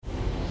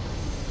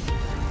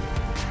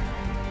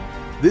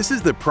This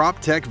is the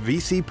PropTech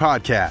VC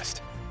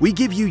podcast. We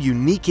give you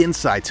unique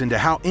insights into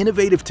how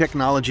innovative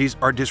technologies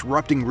are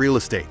disrupting real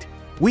estate.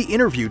 We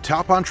interview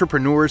top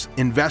entrepreneurs,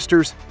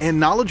 investors, and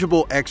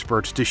knowledgeable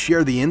experts to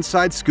share the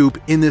inside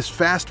scoop in this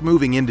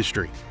fast-moving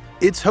industry.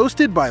 It's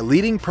hosted by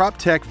leading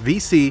PropTech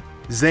VC,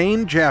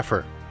 Zain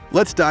Jaffer.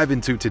 Let's dive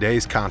into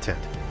today's content.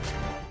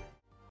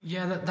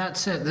 Yeah,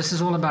 that's it. This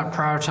is all about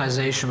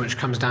prioritization, which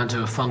comes down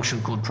to a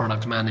function called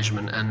product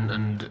management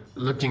and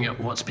looking at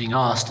what's being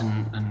asked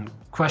and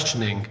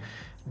questioning,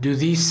 do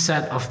these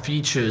set of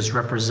features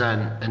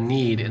represent a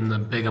need in the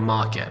bigger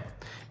market?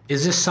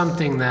 Is this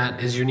something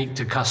that is unique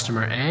to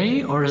customer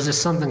A, or is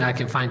this something I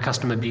can find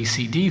customer B,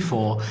 C, D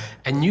for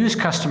and use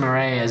customer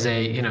A as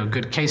a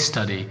good case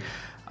study?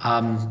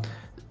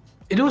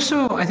 It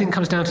also, I think,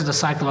 comes down to the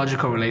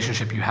psychological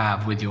relationship you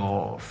have with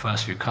your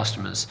first few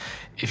customers.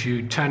 If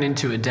you turn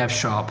into a dev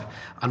shop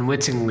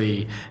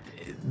unwittingly,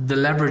 the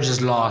leverage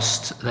is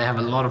lost. They have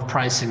a lot of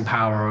pricing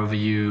power over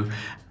you,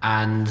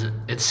 and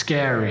it's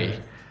scary.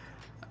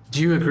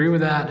 Do you agree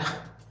with that?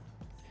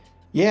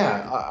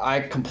 Yeah,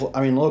 I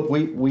mean, look,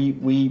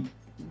 we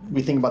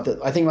think about that.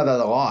 I think about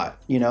that a lot.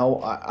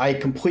 I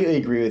completely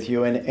agree with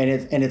you, and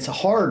it's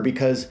hard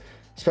because,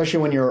 especially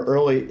when you're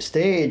early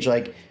stage,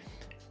 like,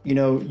 you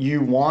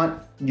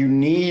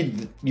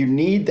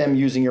need them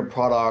using your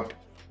product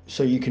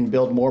so you can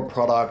build more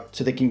product,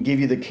 so they can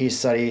give you the case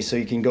study, so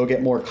you can go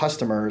get more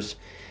customers.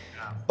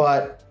 Yeah.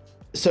 But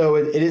so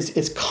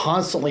it's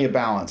constantly a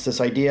balance.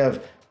 This idea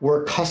of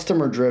we're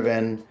customer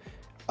driven,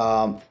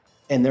 and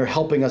they're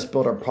helping us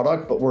build our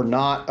product, but we're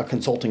not a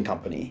consulting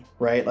company,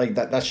 right? Like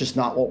that's just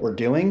not what we're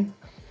doing.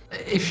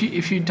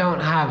 If you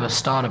don't have a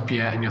startup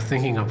yet and you're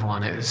thinking of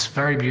one, it's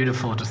very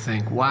beautiful to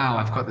think, wow,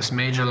 I've got this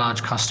major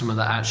large customer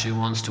that actually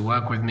wants to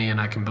work with me and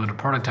I can build a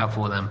product out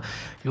for them.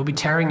 You'll be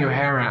tearing your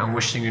hair out and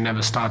wishing you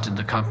never started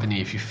the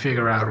company if you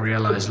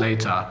realize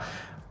later,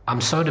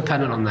 I'm so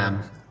dependent on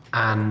them,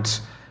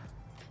 and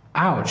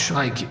ouch,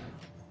 like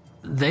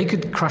they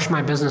could crush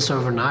my business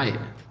overnight.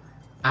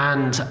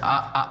 And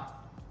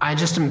I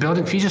just am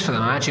building features for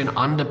them. I'm actually an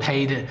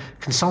underpaid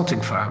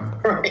consulting firm.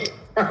 Right.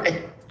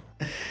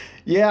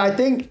 Yeah,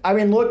 I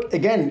mean, look,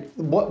 again,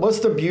 what's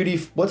the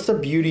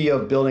beauty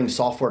of building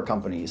software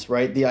companies,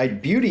 right? The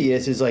beauty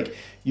is like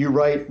you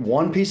write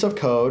one piece of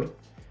code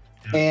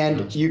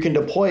and you can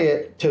deploy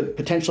it to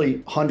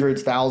potentially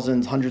hundreds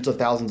of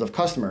thousands of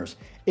customers.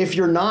 If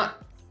you're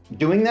not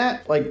doing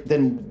that, like,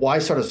 then why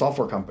start a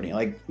software company?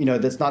 Like,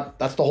 that's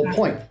the whole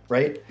point,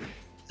 right?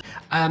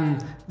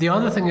 The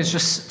other thing is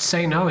just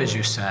say no, as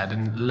you said,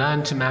 and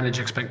learn to manage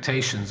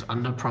expectations,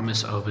 under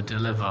promise, over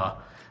deliver.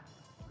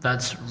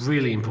 That's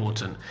really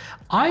important.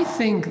 I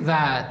think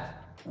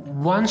that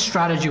one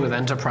strategy with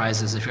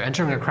enterprises, if you're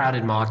entering a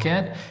crowded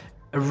market,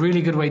 a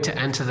really good way to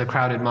enter the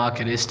crowded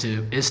market is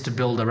to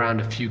build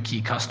around a few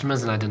key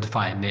customers and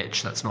identify a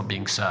niche that's not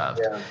being served.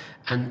 Yeah.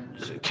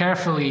 And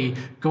carefully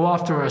go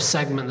after a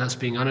segment that's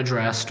being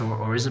unaddressed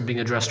or isn't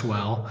being addressed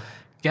well.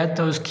 Get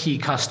those key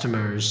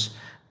customers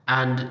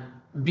and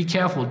be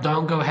careful.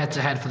 Don't go head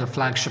to head for the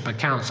flagship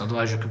accounts,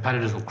 otherwise your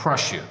competitors will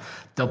crush you.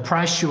 They'll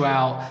price you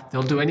out.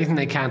 They'll do anything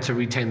they can to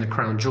retain the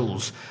crown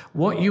jewels.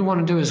 What you want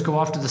to do is go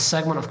after the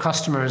segment of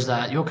customers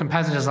that your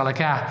competitors are like,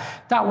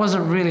 that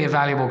wasn't really a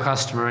valuable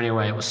customer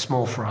anyway. It was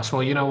small for us.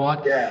 Well, you know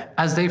what? Yeah.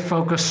 As they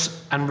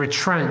focus and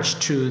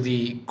retrench to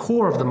the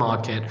core of the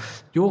market,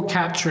 you're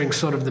capturing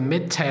sort of the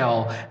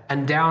mid-tail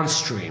and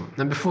downstream.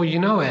 And before you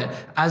know it,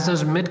 as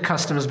those mid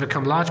customers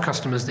become large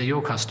customers, they're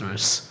your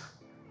customers.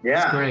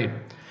 Yeah. It's great.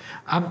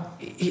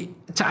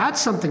 To add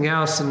something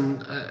else,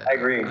 and I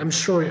agree. I'm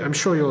sure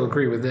you'll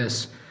agree with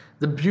this.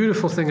 The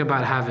beautiful thing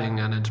about having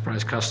an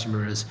enterprise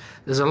customer is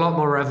there's a lot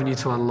more revenue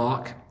to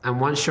unlock. And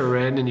once you're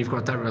in and you've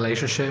got that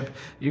relationship,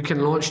 you can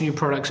launch new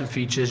products and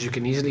features. You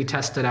can easily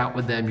test it out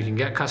with them. You can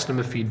get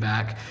customer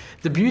feedback.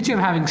 The beauty of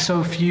having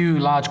so few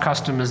large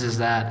customers is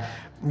that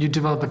you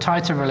develop a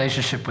tighter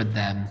relationship with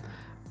them.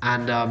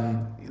 And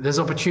there's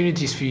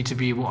opportunities for you to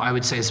be what I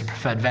would say is a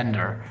preferred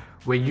vendor.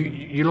 Where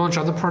you launch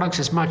other products,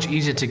 it's much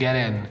easier to get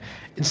in.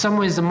 In some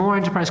ways, the more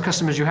enterprise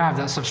customers you have,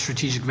 that's of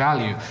strategic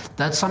value.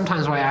 That's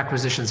sometimes why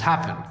acquisitions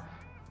happen.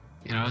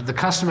 The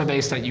customer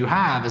base that you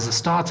have as a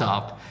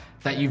startup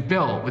that you've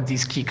built with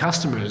these key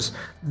customers,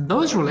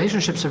 those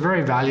relationships are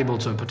very valuable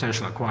to a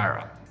potential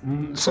acquirer.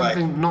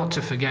 Something not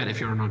to forget if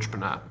you're an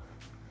entrepreneur.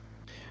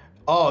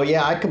 Oh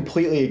yeah, I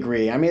completely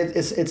agree. I mean,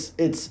 it's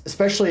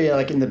especially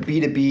like in the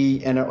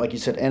B2B and, like you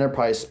said,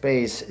 enterprise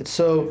space. It's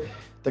so.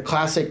 The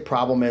classic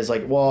problem is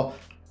like, well,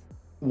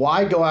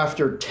 why go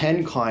after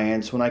 10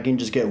 clients when I can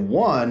just get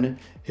one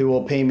who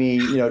will pay me,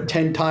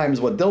 10 times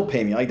what they'll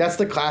pay me? Like, that's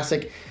the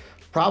classic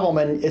problem.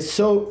 And it's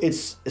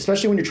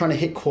especially when you're trying to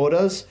hit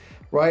quotas,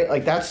 right?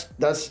 Like that's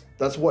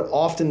what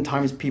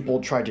oftentimes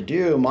people try to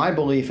do. My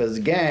belief is,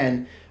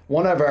 again,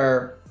 one of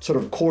our sort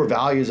of core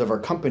values of our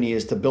company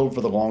is to build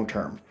for the long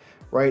term,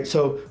 right?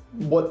 So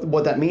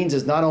what that means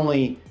is not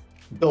only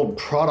build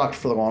product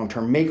for the long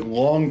term, make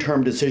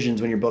long-term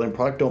decisions when you're building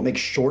product, don't make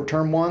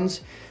short-term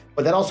ones,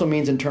 But that also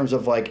means in terms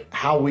of like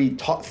how we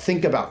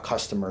think about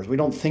customers. We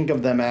don't think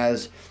of them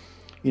as,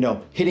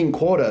 hitting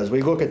quotas.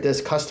 We look at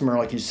this customer,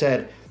 like you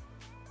said,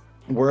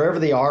 wherever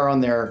they are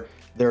on their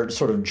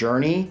sort of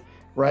journey,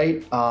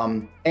 right?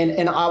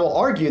 And I will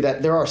argue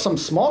that there are some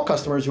small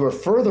customers who are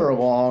further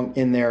along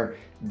in their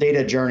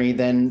data journey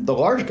than the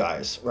large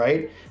guys,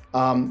 right?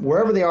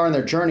 Wherever they are in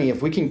their journey,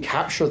 if we can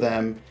capture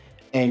them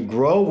and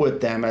grow with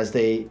them as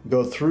they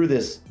go through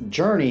this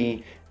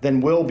journey,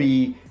 then we'll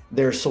be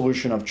their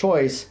solution of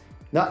choice.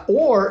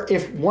 Or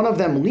if one of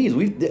them leaves,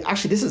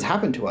 this has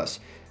happened to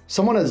us.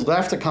 Someone has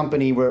left a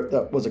company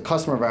that was a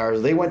customer of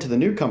ours. They went to the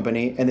new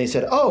company and they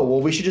said, "Oh, well,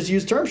 we should just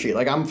use TermSheet.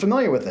 Like, I'm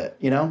familiar with it,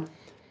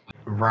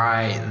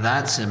 Right,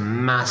 that's a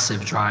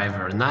massive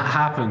driver, and that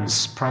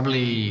happens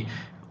probably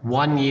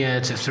 1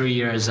 year to 3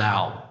 years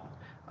out.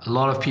 A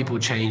lot of people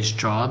change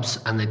jobs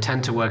and they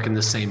tend to work in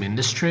the same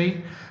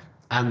industry,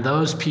 and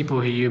those people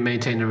who you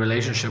maintain a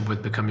relationship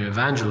with become your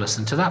evangelists.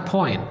 And to that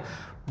point,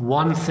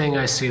 one thing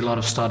I see a lot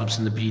of startups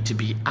in the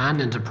B2B and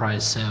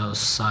enterprise sales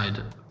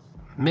side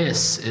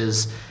miss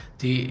is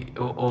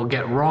or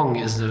get wrong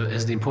is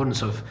the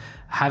importance of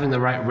having the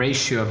right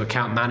ratio of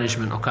account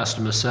management or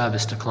customer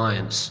service to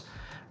clients.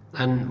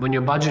 And when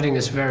you're budgeting,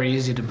 it's very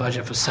easy to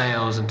budget for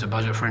sales and to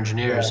budget for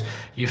engineers. Yeah.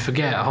 You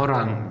forget, hold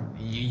on,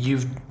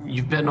 you've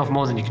bitten off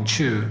more than you can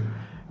chew.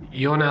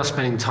 You're now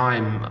spending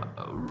time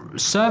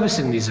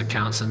servicing these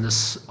accounts, and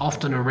there's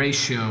often a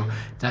ratio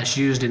that's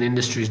used in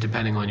industries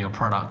depending on your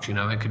product.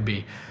 It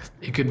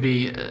could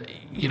be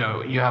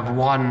you have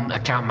one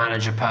account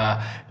manager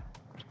per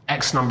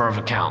X number of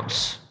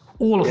accounts,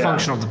 all a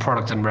function of the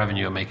product and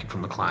revenue you're making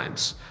from the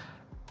clients.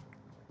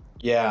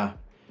 Yeah.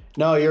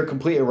 No, you're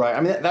completely right.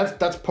 I mean,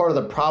 that's part of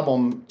the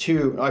problem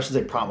too. I should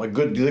say problem,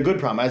 the good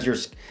problem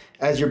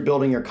as you're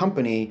building your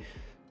company.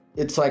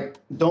 It's like,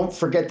 don't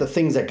forget the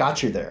things that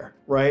got you there,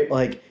 right?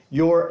 Like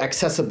your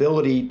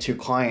accessibility to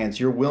clients,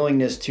 your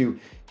willingness to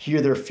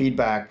hear their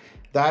feedback,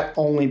 that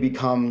only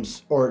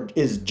becomes or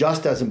is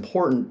just as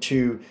important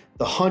to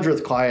the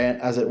 100th client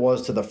as it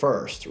was to the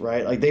first,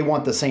 right? Like they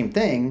want the same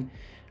thing.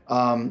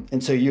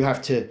 And so you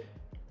have to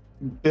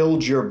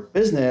build your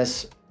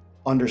business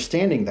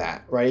understanding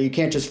that, right? You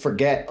can't just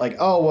forget like,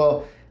 oh,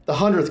 well, the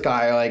 100th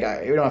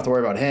guy, we don't have to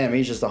worry about him.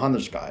 He's just the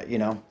 100th guy,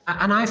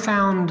 And I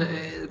found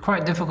it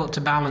quite difficult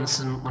to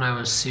balance when I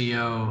was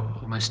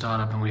CEO of my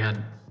startup and we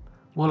had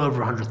well over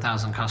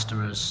 100,000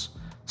 customers.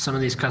 Some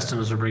of these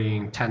customers were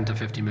bringing $10 to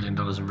 $50 million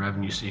in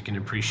revenue, so you can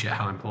appreciate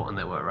how important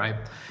they were, right?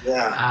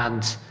 Yeah.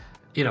 And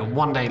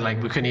one day,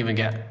 we couldn't even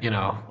get,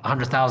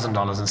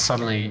 $100,000, and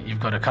suddenly you've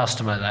got a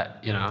customer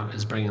that,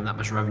 is bringing that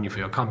much revenue for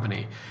your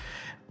company.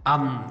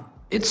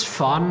 It's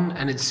fun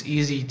and it's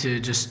easy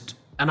to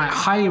and I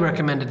highly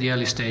recommend at the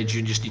early stage,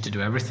 you just need to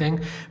do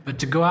everything, but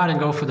to go out and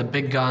go for the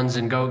big guns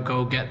and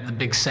go get the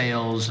big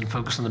sales and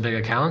focus on the big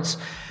accounts,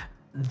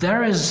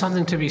 there is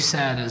something to be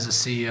said as a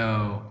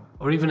CEO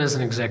or even as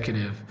an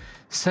executive,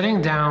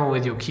 sitting down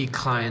with your key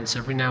clients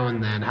every now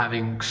and then,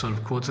 having sort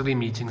of quarterly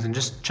meetings and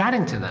just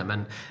chatting to them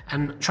and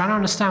trying to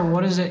understand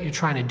what is it you're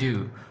trying to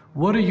do.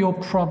 What are your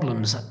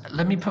problems?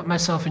 Let me put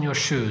myself in your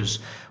shoes.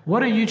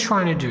 What are you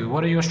trying to do?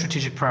 What are your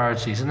strategic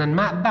priorities? And then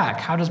map back,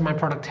 how does my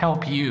product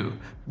help you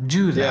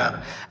do that?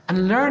 Yeah.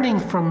 And learning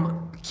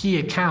from key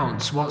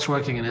accounts what's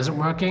working and isn't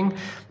working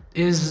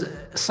is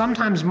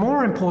sometimes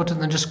more important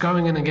than just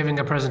going in and giving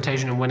a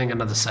presentation and winning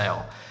another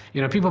sale.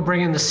 People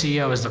bring in the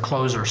CEO as the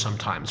closer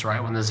sometimes,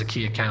 right? When there's a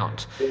key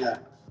account. Yeah.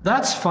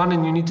 That's fun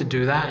and you need to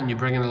do that, and you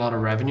bring in a lot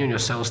of revenue, and your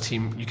sales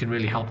team, you can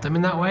really help them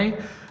in that way.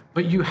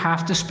 But you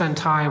have to spend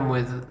time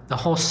with the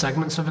whole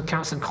segments of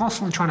accounts and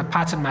constantly trying to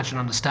pattern match and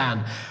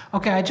understand,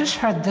 okay, I just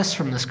heard this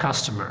from this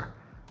customer.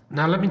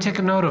 Now let me take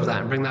a note of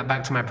that and bring that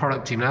back to my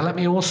product team. Now let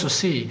me also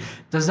see,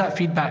 does that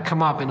feedback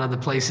come up in other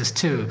places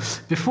too?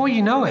 Before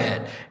you know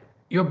it,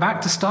 you're back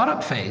to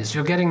startup phase.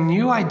 You're getting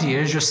new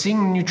ideas, you're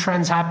seeing new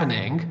trends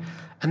happening,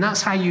 and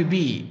that's how you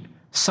beat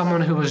someone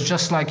who was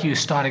just like you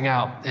starting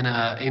out in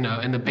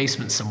the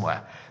basement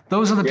somewhere.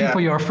 Those are the people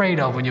you're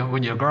afraid of when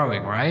you're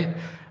growing, right?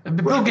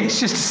 Bill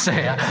Gates used to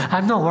say,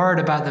 I'm not worried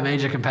about the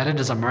major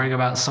competitors. I'm worrying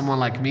about someone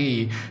like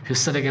me who's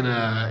sitting in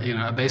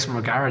a basement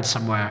or garage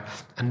somewhere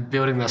and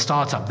building their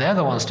startup. They're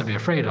the ones to be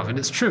afraid of. And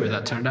it's true.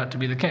 That turned out to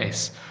be the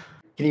case.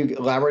 Can you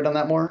elaborate on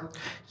that more?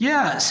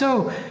 Yeah.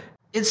 So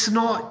it's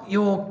not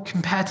your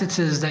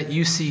competitors that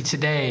you see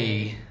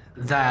today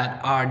that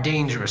are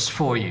dangerous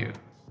for you.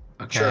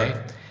 Okay.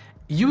 Sure.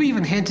 You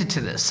even hinted to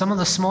this. Some of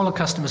the smaller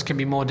customers can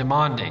be more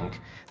demanding.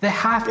 They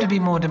have to be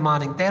more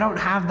demanding. They don't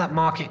have that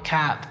market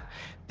cap.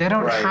 They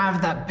don't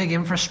have that big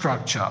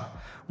infrastructure.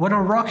 When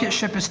a rocket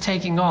ship is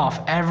taking off,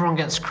 everyone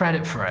gets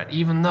credit for it,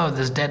 even though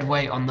there's dead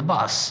weight on the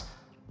bus.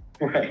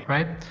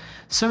 Right?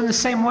 So in the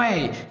same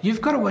way,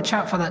 you've got to watch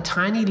out for that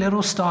tiny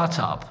little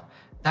startup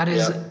that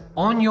is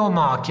on your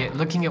market,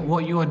 looking at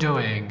what you're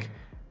doing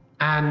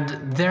and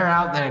they're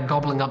out there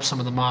gobbling up some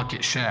of the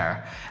market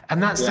share.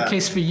 And that's the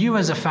case for you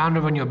as a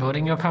founder when you're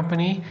building your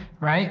company,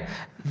 right?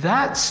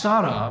 That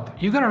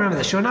startup, you got to remember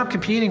this, you're not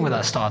competing with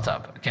that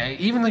startup, okay?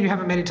 Even though you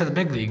haven't made it to the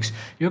big leagues,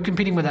 you're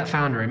competing with that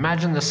founder.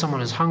 Imagine there's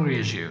someone as hungry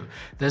as you.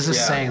 There's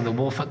this saying, the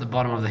wolf at the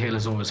bottom of the hill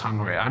is always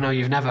hungry. I know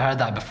you've never heard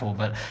that before,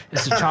 but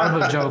it's a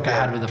childhood joke I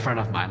had with a friend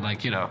of mine.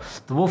 Like, the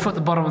wolf at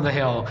the bottom of the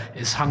hill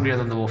is hungrier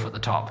than the wolf at the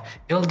top.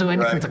 It'll do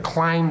anything to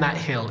climb that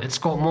hill. It's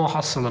got more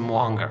hustle and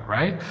more hunger,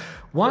 right?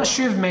 Once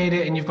you've made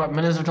it and you've got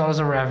millions of dollars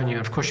in revenue,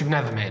 of course you've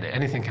never made it,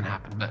 anything can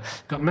happen, but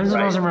you've got millions of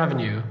dollars in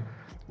revenue,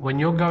 when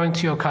you're going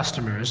to your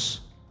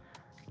customers,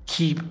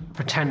 keep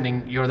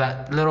pretending you're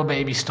that little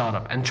baby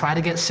startup and try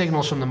to get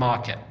signals from the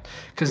market.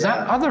 Because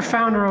that other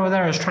founder over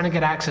there is trying to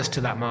get access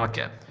to that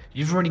market.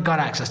 You've already got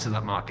access to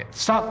that market.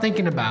 Start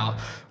thinking about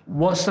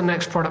what's the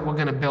next product we're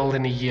going to build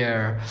in a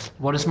year?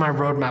 What does my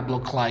roadmap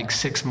look like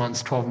 6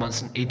 months, 12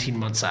 months, and 18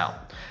 months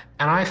out?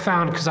 And I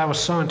found, because I was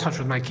so in touch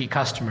with my key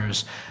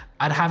customers,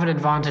 I'd have an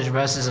advantage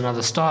versus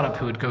another startup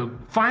who would go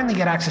finally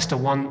get access to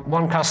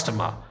one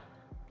customer.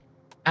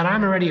 And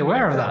I'm already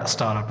aware of that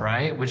startup,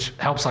 right? Which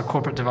helps our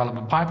corporate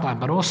development pipeline,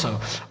 but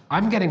also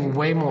I'm getting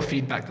way more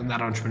feedback than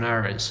that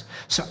entrepreneur is.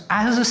 So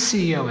as a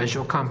CEO, as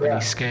your company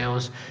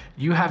scales,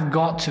 you have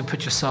got to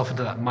put yourself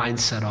into that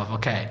mindset of,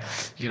 okay,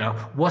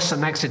 what's the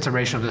next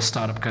iteration of this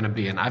startup going to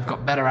be? And I've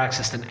got better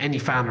access than any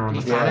founder on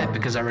the planet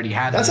because I already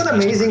had That's an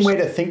amazing way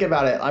to think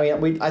about it. I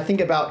mean, I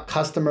think about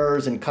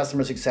customers and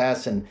customer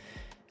success and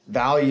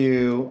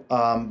value,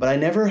 but I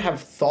never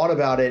have thought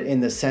about it in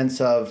the sense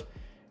of,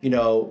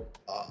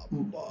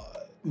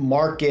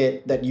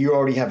 market that you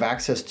already have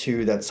access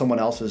to that someone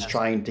else is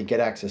trying to get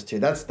access to.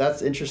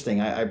 That's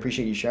interesting. I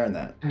appreciate you sharing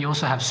that. And you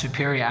also have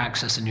superior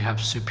access and you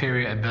have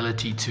superior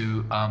ability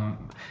to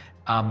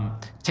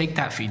take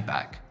that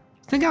feedback.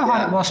 Think how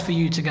hard it was for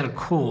you to get a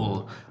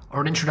call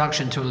or an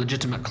introduction to a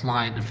legitimate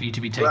client and for you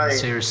to be taken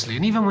seriously.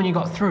 And even when you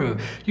got through,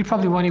 you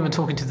probably weren't even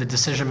talking to the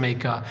decision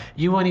maker.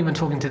 You weren't even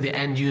talking to the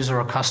end user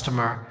or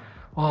customer.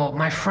 Well,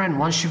 my friend,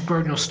 once you've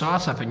grown your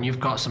startup and you've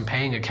got some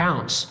paying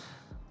accounts,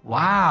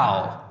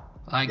 wow.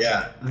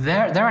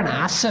 They're an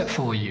asset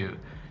for you.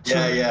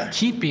 So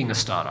keep being a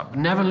startup.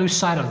 Never lose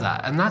sight of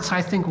that. And that's,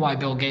 I think, why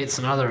Bill Gates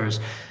and others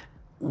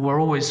were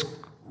always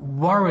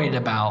worried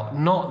about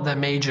not the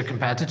major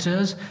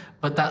competitors,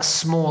 but that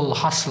small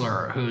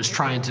hustler who's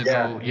trying to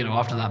go,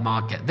 after that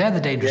market. They're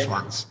the dangerous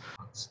ones.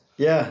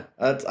 Yeah,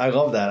 I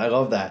love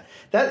that.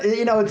 That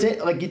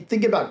it's like you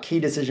think about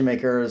key decision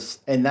makers,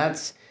 and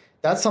that's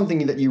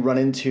something that you run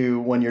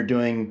into when you're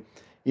doing,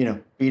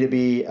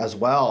 B2B as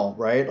well,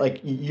 right?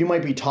 Like you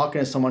might be talking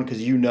to someone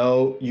because you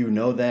know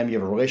them, you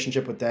have a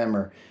relationship with them,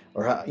 or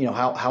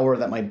however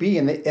that might be,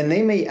 and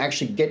they may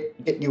actually get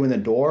you in the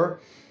door,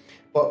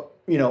 but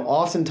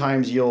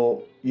oftentimes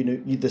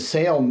the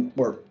sale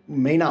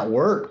may not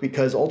work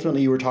because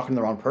ultimately you were talking to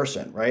the wrong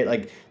person, right?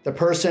 Like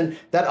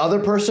that other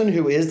person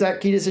who is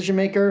that key decision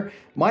maker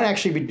might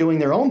actually be doing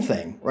their own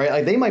thing, right?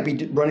 Like they might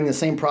be running the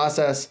same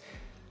process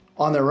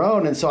on their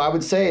own. And so I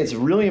would say it's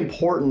really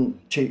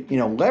important to,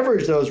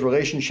 leverage those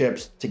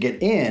relationships to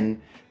get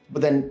in,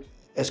 but then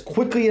as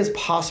quickly as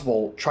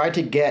possible, try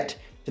to get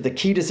to the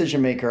key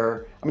decision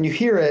maker. I mean, you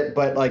hear it,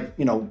 but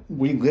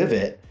we live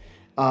it.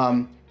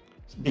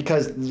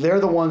 Because they're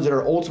the ones that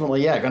are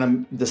ultimately,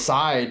 going to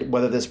decide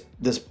whether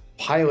this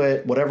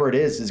pilot, whatever it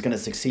is going to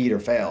succeed or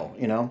fail,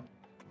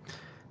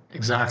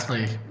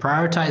 Exactly.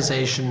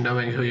 Prioritization,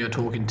 knowing who you're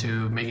talking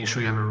to, making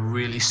sure you have a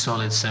really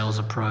solid sales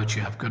approach,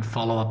 you have good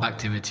follow-up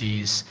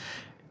activities,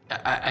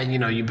 and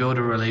you build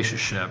a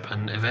relationship,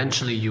 and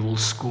eventually you will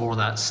score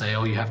that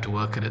sale. You have to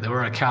work at it. There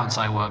were accounts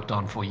I worked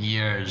on for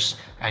years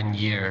and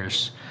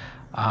years,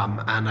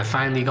 and I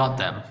finally got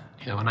them.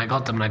 When I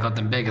got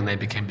them big, and they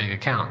became big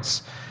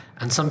accounts.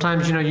 And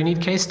sometimes, you need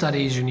case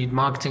studies, you need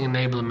marketing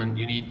enablement,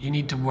 you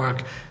need to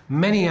work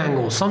many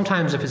angles.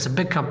 Sometimes if it's a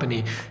big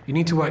company, you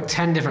need to work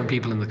 10 different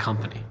people in the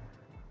company.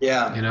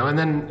 Yeah. And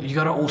then you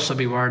got to also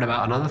be worried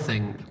about another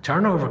thing.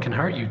 Turnover can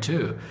hurt you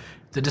too.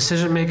 The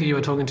decision maker you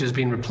were talking to has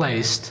been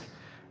replaced.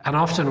 And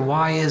often,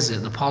 why is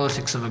it the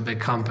politics of a big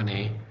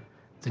company?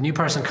 The new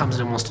person comes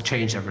in and wants to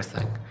change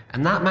everything.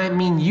 And that might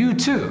mean you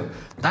too.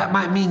 That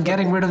might mean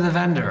getting rid of the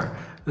vendor.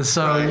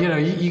 So,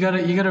 you got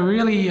to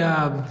really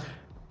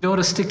build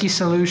a sticky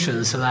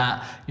solution so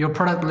that your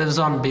product lives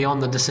on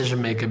beyond the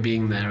decision maker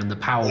being there and the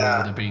power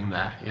holder being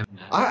there.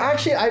 I'll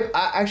ask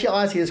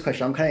you this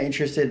question. I'm kind of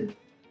interested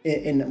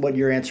in what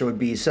your answer would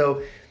be.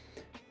 So,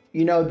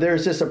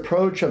 there's this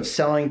approach of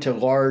selling to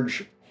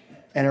large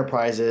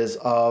enterprises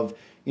of,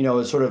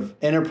 sort of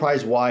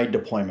enterprise-wide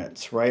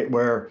deployments, right?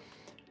 Where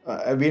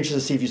I'd be interested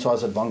to see if you saw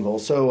this at Bungle.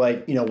 So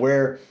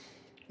where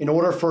in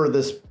order for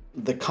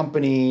the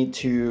company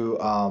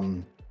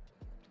to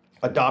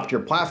adopt your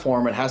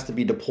platform, it has to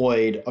be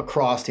deployed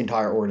across the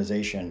entire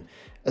organization,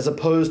 as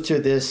opposed to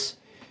this,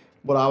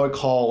 what I would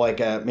call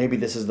maybe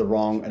this is the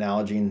wrong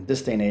analogy in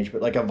this day and age,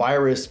 but like a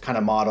virus kind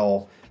of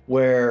model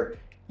where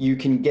you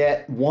can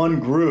get one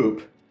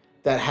group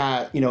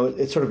that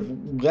it's sort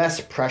of less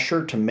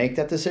pressure to make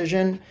that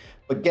decision,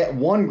 but get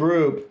one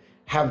group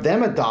have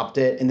them adopt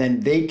it, and then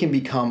they can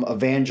become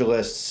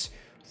evangelists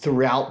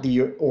throughout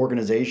the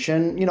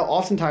organization. You know,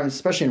 oftentimes,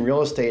 especially in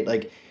real estate,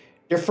 like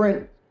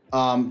different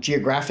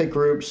geographic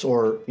groups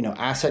or, you know,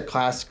 asset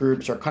class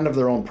groups are kind of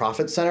their own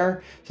profit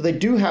center. So they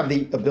do have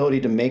the ability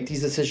to make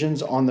these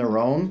decisions on their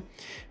own.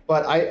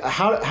 But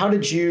how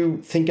did you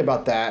think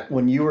about that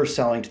when you were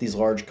selling to these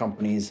large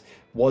companies?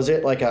 Was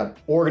it like a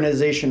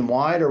organization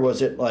wide, or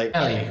was it like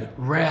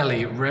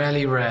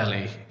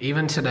rarely?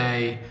 Even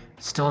today,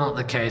 still not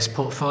the case.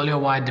 Portfolio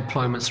wide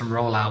deployments and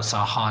rollouts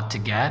are hard to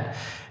get.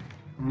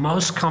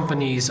 Most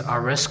companies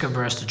are risk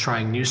averse to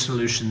trying new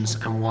solutions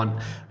and want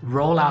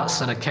rollouts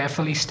that are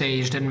carefully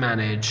staged and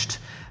managed.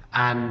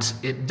 And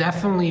it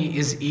definitely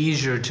is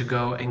easier to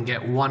go and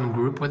get one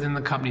group within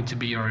the company to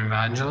be your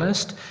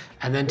evangelist,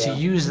 and then to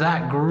use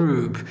that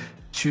group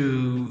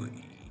to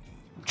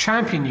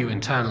champion you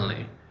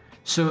internally.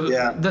 So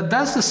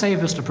that's the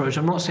safest approach.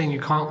 I'm not saying you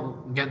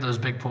can't get those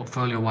big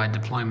portfolio-wide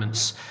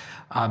deployments.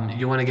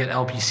 You want to get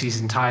LPC's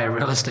entire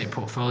real estate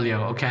portfolio.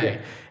 Okay.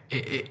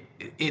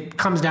 It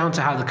comes down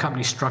to how the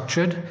company's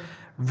structured.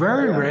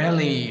 Very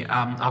rarely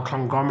are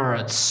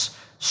conglomerates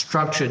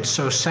structured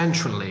so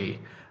centrally.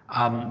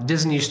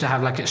 Disney used to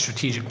have like a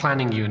strategic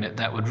planning unit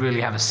that would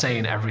really have a say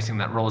in everything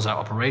that rolls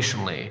out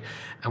operationally.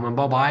 And when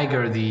Bob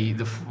Iger, the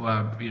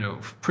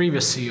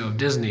previous CEO of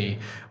Disney,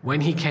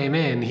 when he came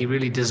in, he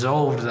really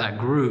dissolved that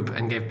group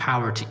and gave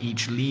power to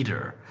each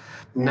leader.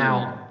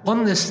 Now,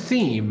 on this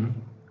theme,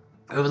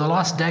 over the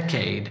last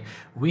decade,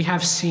 we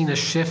have seen a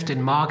shift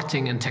in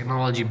marketing and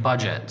technology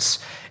budgets.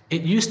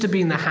 It used to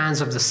be in the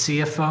hands of the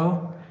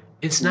CFO.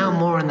 It's now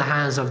more in the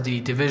hands of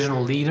the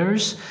divisional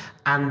leaders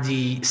and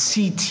the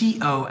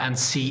CTO and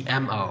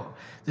CMO.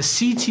 The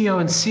CTO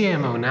and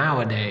CMO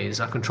nowadays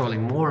are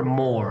controlling more and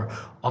more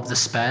of the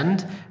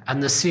spend,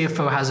 and the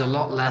CFO has a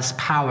lot less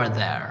power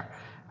there.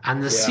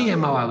 And the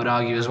CMO, I would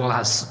argue, as well,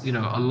 has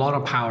a lot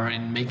of power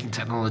in making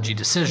technology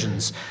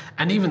decisions.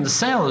 And even the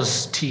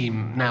sales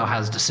team now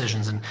has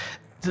decisions. And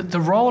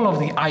the role of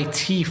the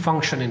IT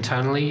function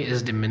internally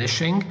is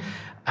diminishing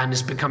and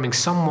is becoming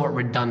somewhat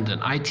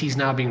redundant. IT is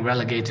now being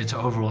relegated to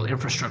overall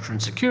infrastructure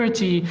and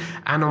security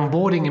and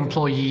onboarding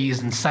employees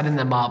and setting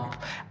them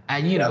up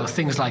and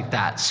things like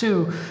that.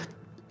 So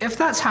if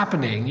that's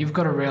happening, you've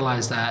got to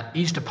realize that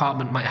each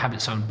department might have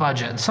its own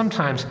budget. And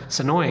sometimes it's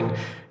annoying.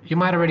 You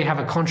might already have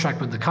a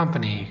contract with the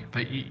company,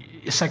 but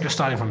it's like you're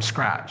starting from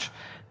scratch.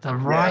 The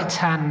right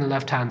hand and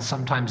left hand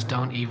sometimes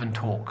don't even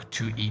talk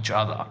to each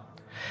other.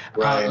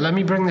 Right. Let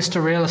me bring this to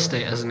real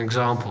estate as an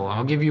example.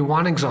 I'll give you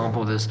one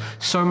example. There's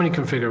so many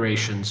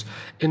configurations.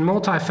 In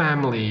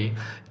multifamily,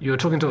 you're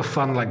talking to a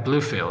fund like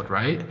Bluefield,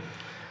 right?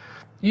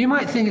 You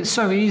might think it's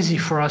so easy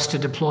for us to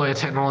deploy a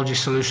technology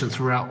solution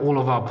throughout all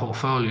of our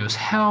portfolios.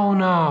 Hell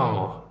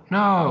no.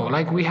 No,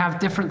 like we have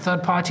different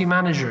third-party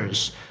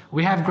managers.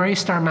 We have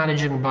Greystar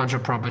managing a bunch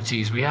of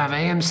properties. We have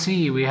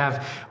AMC. We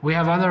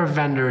have other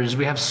vendors.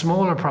 We have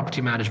smaller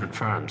property management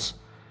firms.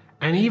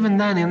 And even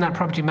then, in that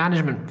property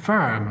management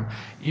firm,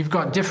 you've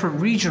got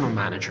different regional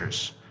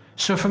managers.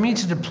 So for me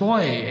to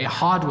deploy a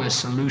hardware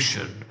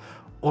solution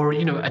or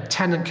a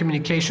tenant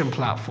communication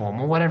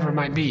platform or whatever it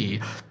might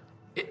be,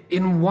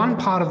 in one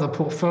part of the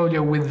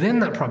portfolio within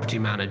that property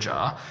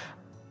manager,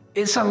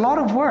 it's a lot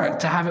of work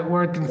to have it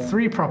work in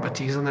 3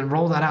 properties and then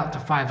roll that out to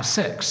 5 or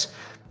 6.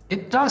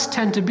 It does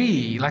tend to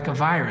be like a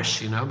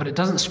virus, but it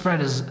doesn't spread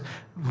as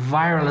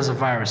viral as a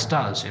virus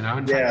does,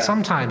 In fact,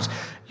 sometimes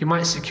you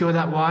might secure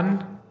that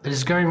one that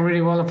is going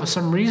really well, and for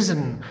some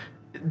reason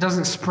it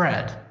doesn't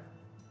spread.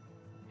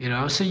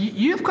 So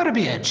you've got to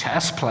be a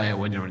chess player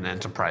when you're in an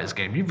enterprise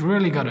game. You've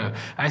really got to.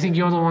 I think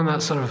you're the one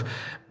that sort of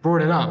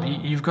brought it up.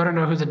 You've got to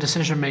know who the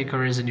decision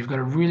maker is, and you've got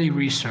to really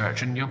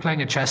research. And you're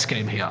playing a chess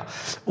game here.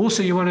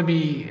 Also, you want to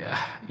be.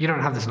 You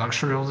don't have this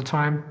luxury all the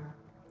time.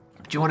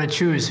 You want to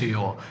choose who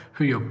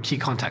your key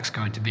contact's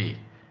going to be.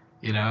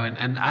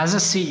 And as a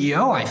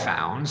CEO, I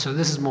found. So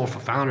this is more for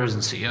founders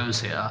and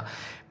CEOs here.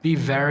 Be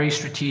very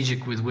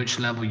strategic with which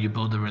level you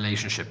build the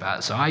relationship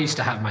at. So I used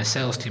to have my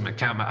sales team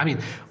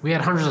we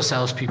had hundreds of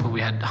salespeople,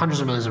 we had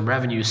hundreds of millions in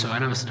revenue, so I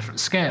know it's a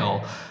different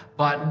scale.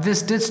 But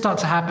this did start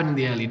to happen in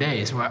the early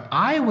days where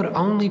I would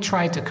only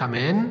try to come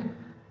in,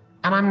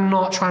 and I'm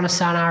not trying to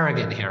sound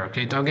arrogant here,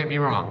 okay? Don't get me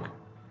wrong,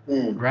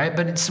 right?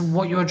 But it's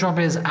what your job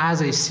is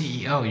as a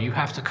CEO. You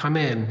have to come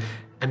in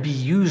and be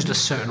used a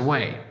certain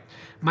way.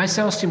 My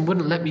sales team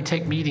wouldn't let me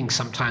take meetings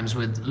sometimes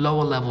with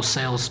lower level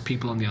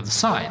salespeople on the other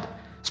side.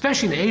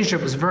 Especially in Asia,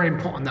 it was very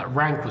important that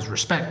rank was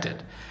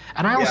respected.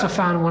 And I also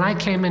found when I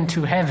came in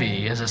too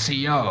heavy as a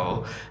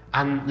CEO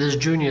and there's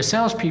junior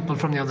salespeople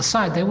from the other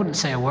side, they wouldn't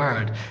say a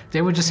word.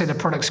 They would just say the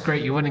product's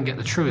great, you wouldn't get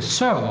the truth.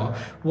 So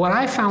what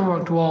I found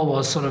worked well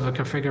was sort of a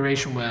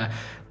configuration where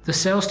the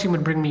sales team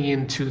would bring me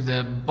into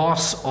the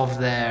boss of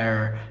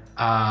their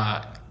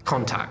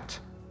contact.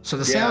 So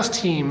the sales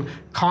team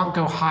can't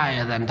go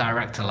higher than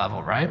director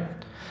level, right?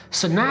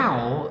 So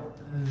now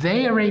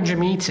they arrange a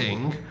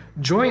meeting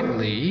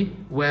jointly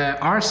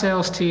where our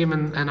sales team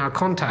and our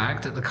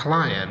contact at the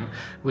client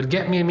would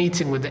get me a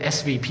meeting with the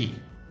SVP.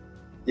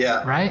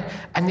 Yeah. Right?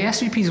 And the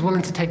SVP is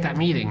willing to take that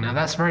meeting. Now,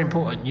 that's very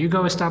important. You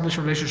go establish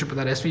a relationship with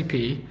that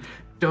SVP.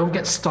 Don't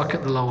get stuck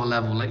at the lower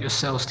level. Let your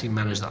sales team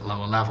manage that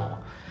lower level.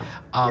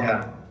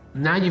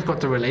 Now you've got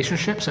the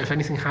relationship. So if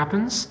anything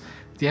happens,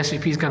 the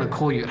SVP is going to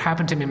call you. It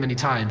happened to me many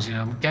times. You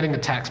know, getting a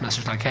text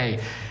message like, hey,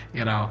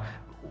 you know,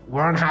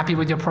 we're unhappy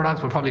with your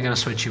product. We're probably going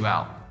to switch you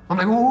out. I'm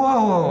like,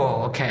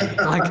 whoa, okay.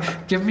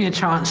 Like, give me a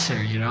chance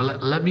here, you know,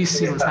 let me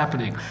see what's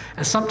happening.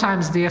 And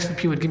sometimes the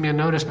SVP would give me a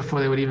notice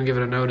before they would even give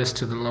it a notice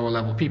to the lower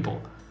level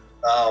people.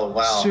 Oh,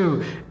 wow.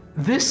 So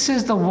this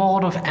is the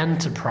world of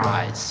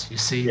enterprise, you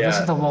see. This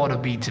is the world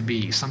of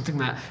B2B, something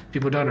that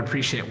people don't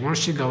appreciate.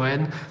 Once you go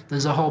in,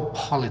 there's a whole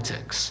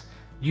politics.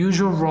 Use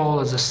your role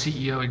as a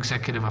CEO,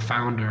 executive, or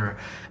founder.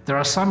 There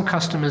are some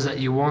customers that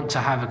you want to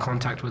have a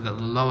contact with at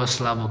the lowest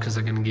level because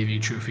they're going to give you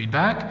true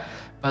feedback.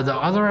 But there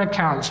are other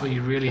accounts where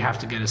you really have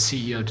to get a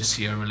CEO to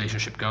CEO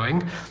relationship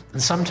going.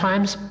 And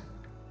sometimes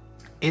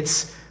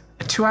it's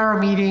a 2-hour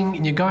meeting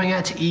and you're going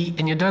out to eat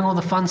and you're doing all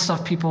the fun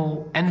stuff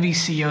people envy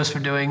CEOs for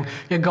doing.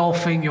 You're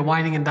golfing, you're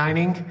whining and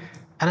dining.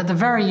 And at the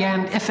very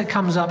end, if it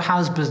comes up,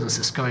 how's business?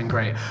 It's going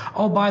great.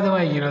 Oh, by the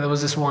way, you know, there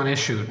was this one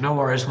issue. No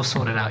worries, we'll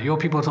sort it out. Your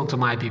people talk to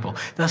my people.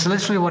 That's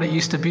literally what it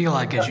used to be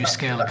like as you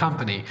scale a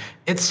company.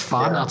 It's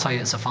fun. I'll tell you,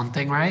 it's a fun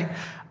thing, right?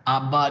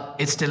 But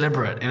it's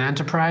deliberate. In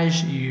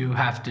enterprise, you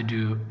have to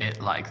do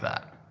it like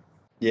that.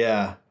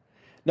 Yeah.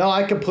 No,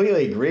 I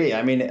completely agree.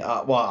 I mean,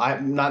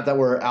 I'm not that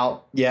we're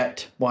out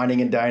yet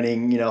whining and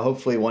dining, you know,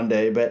 hopefully one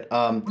day, but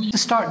to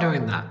start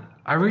doing that.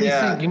 I really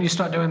think you need to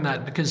start doing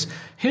that, because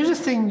here's the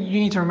thing you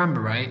need to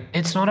remember, right?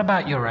 It's not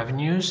about your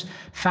revenues.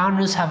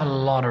 Founders have a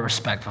lot of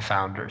respect for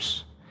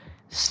founders.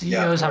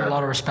 CEOs have a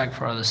lot of respect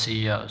for other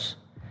CEOs.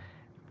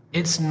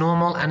 It's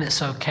normal and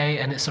it's okay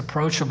and it's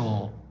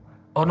approachable.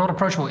 Or not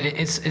approachable,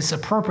 it's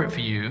appropriate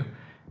for you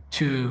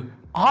to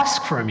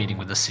ask for a meeting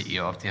with the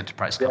CEO of the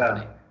enterprise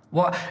company.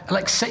 Well,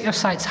 like, set your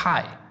sights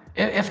high.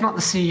 If not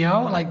the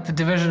CEO, like the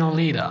divisional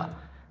leader.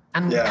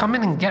 And come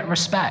in and get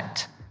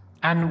respect.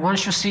 And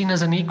once you're seen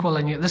as an equal,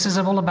 and this is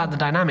all about the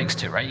dynamics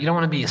too, right? You don't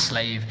want to be a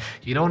slave.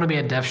 You don't want to be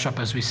a dev shop,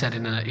 as we said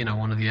in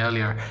one of the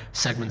earlier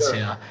segments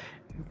here.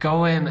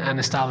 Go in and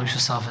establish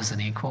yourself as an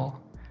equal,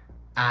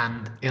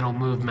 and it'll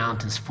move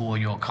mountains for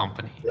your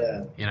company.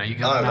 Yeah. You know, you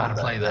got to know how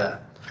to play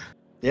that.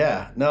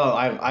 Yeah. No,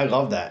 I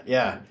love that.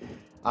 Yeah.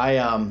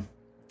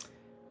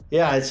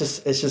 It's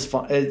just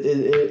fun.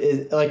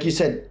 It like you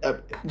said,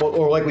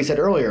 or like we said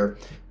earlier,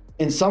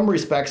 in some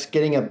respects,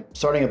 starting a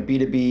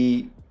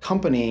B2B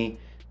company,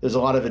 there's a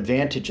lot of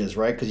advantages,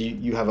 right? Because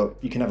you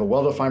can have a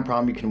well-defined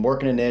problem, you can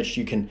work in a niche,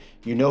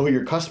 you know who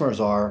your customers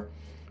are,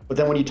 but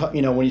then when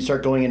you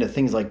start going into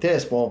things like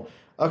this, well,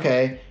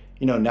 okay,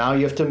 now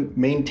you have to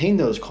maintain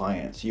those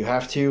clients. You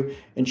have to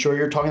ensure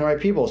you're talking to the right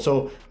people.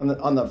 So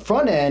on the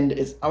front end,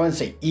 I wouldn't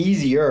say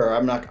easier.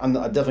 I'm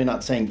definitely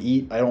not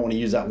saying I don't want to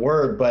use that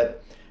word,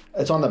 but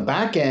it's on the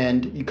back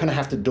end. You kind of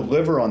have to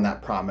deliver on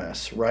that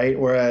promise, right?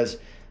 Whereas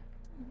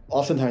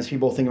oftentimes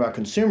people think about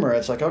consumer,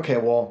 it's like, okay,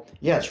 well,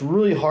 yeah, it's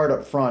really hard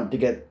up front to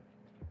get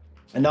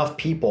enough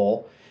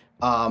people.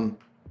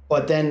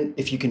 But then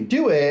if you can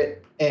do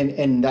it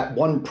and that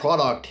one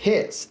product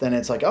hits, then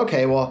it's like,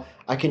 okay, well,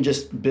 I can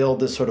just build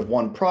this sort of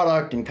one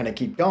product and kind of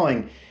keep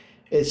going.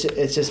 It's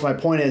just, my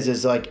point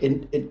is like,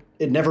 it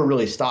never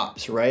really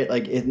stops, right?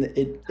 Like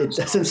it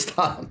doesn't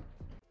stop.